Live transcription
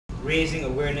raising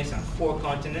awareness on 4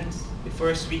 continents. The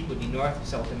first week would be North,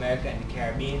 South America and the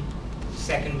Caribbean. The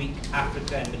second week,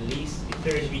 Africa and Middle East. The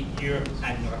third week, Europe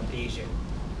and North Asia.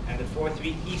 And the fourth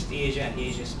week, East Asia and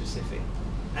Asia Pacific.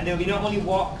 And there will be not only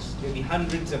walks, there will be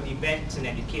hundreds of events and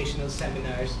educational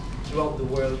seminars throughout the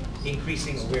world,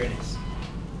 increasing awareness.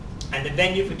 And the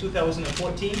venue for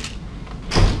 2014,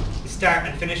 the start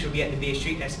and finish will be at the Bay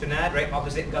Street Esplanade, right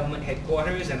opposite government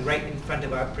headquarters and right in front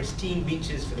of our pristine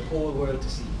beaches for the whole world to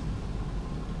see.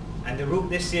 And the route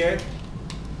this year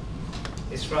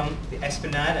is from the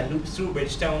Esplanade and loops through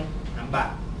Bridgetown and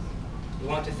back. We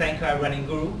want to thank our running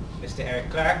guru, Mr. Eric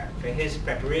Clark, for his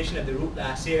preparation of the route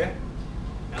last year,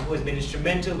 and who has been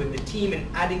instrumental with the team in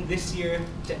adding this year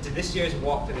to this year's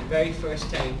walk for the very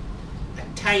first time,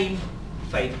 a timed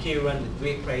 5K run with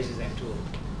great prizes, I'm told.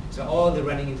 So all the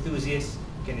running enthusiasts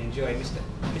can enjoy.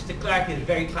 Mr. Clark is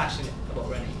very passionate about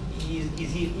running.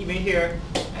 He's even here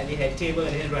at the head table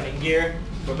in his running gear,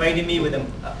 providing me with a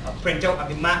printout of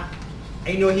the map.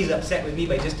 I know he's upset with me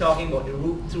by just talking about the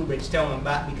route through Bridgetown and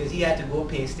back, because he had to go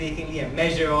painstakingly and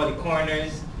measure all the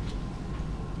corners,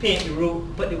 paint the route,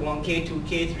 put the 1K,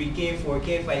 2K, 3K,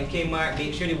 4K, 5K mark,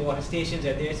 make sure the water stations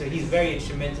are there. So he's very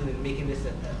instrumental in making this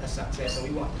a success, and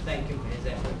we want to thank him for his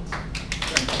efforts.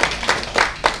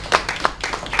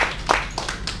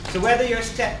 So whether your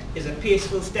step is a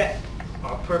peaceful step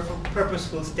or a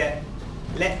purposeful step,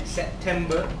 let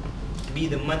September be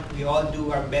the month we all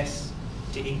do our best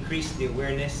to increase the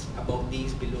awareness about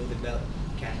these below-the-belt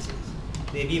cancers.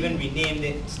 They've even renamed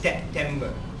it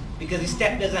Steptember, because the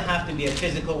step doesn't have to be a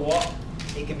physical walk.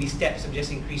 It can be steps of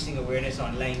just increasing awareness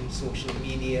online, social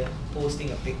media, posting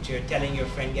a picture, telling your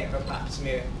friend get her pap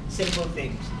smear, simple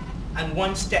things. And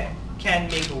one step can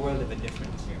make a world of a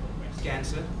difference. Breast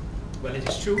cancer, well, it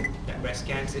is true that breast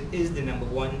cancer is the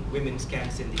 #1 women's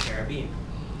cancer in the Caribbean.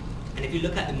 And if you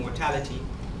look at the mortality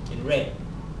in red,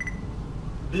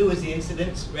 blue is the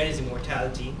incidence, red is the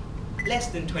mortality. Less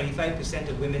than 25%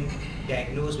 of women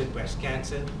diagnosed with breast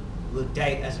cancer will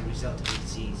die as a result of the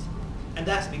disease. And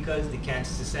that's because the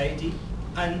Cancer Society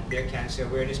and their cancer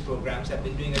awareness programs have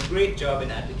been doing a great job in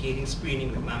advocating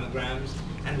screening with mammograms,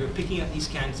 and we're picking up these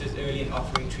cancers early and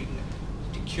offering treatment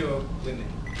to cure women,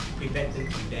 prevent them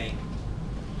from dying.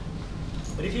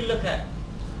 But if you look at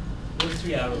those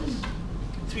 3 arrows,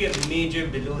 3 of the major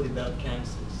below-the-belt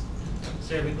cancers,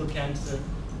 cervical cancer,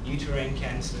 uterine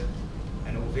cancer,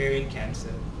 and ovarian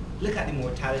cancer, look at the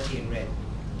mortality in red.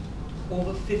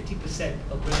 Over 50%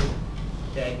 of women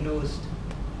diagnosed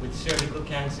with cervical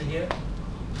cancer here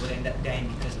will end up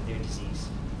dying because of their disease.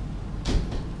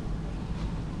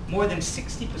 More than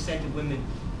 60% of women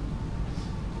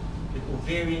with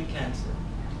ovarian cancer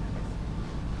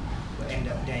will end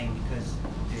up dying because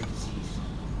of their disease.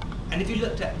 And if you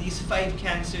looked at these 5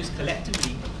 cancers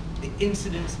collectively, the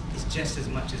incidence is just as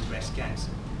much as breast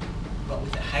cancer, but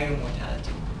with a higher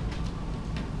mortality.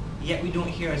 Yet we don't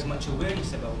hear as much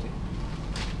awareness about it.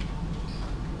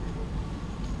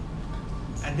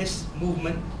 And this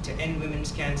movement to end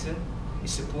women's cancer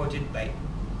is supported by,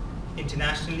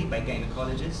 internationally, by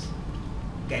gynecologists,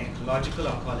 gynecological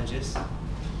oncologists,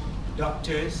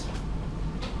 doctors,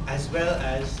 as well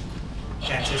as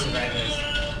cancer survivors.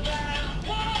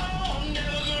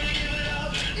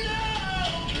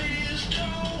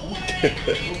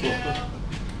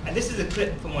 And this is a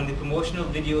clip from one of the promotional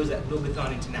videos that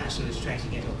Globeathon International is trying to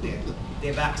get up there.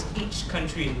 They've asked each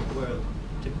country in the world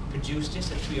to produce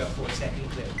just a 3 or 4 second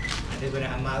clip, and they're going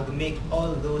to amalgamate all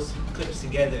of those clips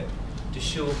together to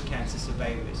show cancer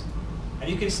survivors. And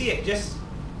you can see it, just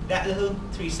that little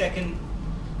 3 second,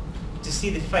 to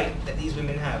see the fight that these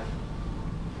women have.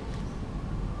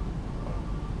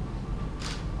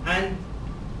 And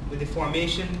with the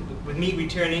formation, with me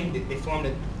returning, they formed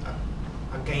a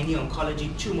gynae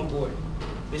oncology tumor board.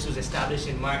 This was established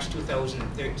in March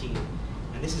 2013.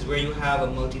 And this is where you have a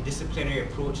multidisciplinary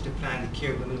approach to plan to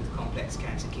cure women with complex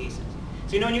cancer cases.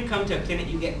 So you know when you come to a clinic,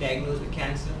 you get diagnosed with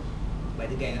cancer by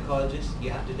the gynecologist. You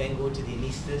have to then go to the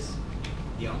anesthetist,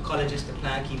 the oncologist to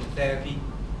plan chemotherapy,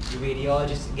 the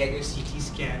radiologist to get your CT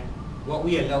scan. What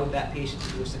we allowed that patient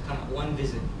to do is to come at one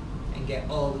visit and get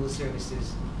all those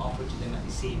services offered to them at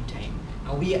the same time.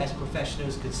 And we as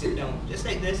professionals could sit down just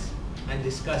like this and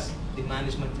discuss the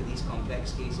management for these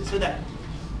complex cases, so that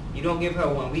you don't give her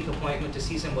a 1 week appointment to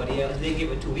see somebody else, they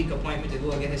give a 2 week appointment to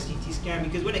go and get a CT scan,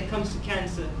 because when it comes to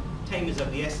cancer, time is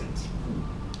of the essence.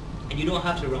 And you don't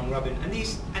have to run robin. And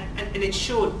it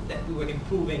showed that we were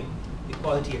improving the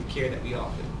quality of care that we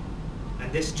offered.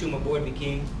 And this tumor board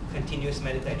became continuous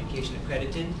medical education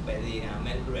accredited by the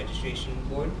Medical Registration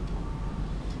Board.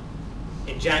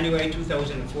 In January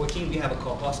 2014, we have a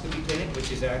colposcopy clinic,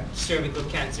 which is our cervical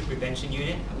cancer prevention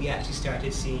unit. We actually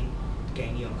started seeing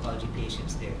gynae oncology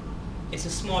patients there. It's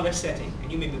a smaller setting,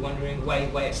 and you may be wondering why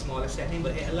a smaller setting,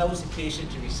 but it allows the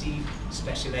patient to receive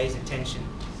specialized attention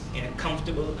in a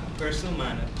comfortable and personal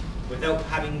manner without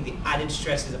having the added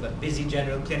stresses of a busy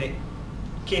general clinic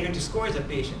catering to scores of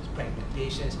patients, pregnant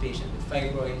patients, patients with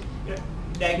fibroids,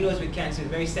 diagnosed with cancer,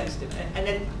 very sensitive. And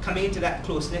then coming into that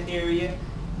close-knit area,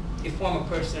 you form a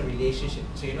personal relationship.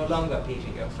 So you're no longer a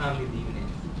patient, you're a family leaving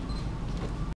it.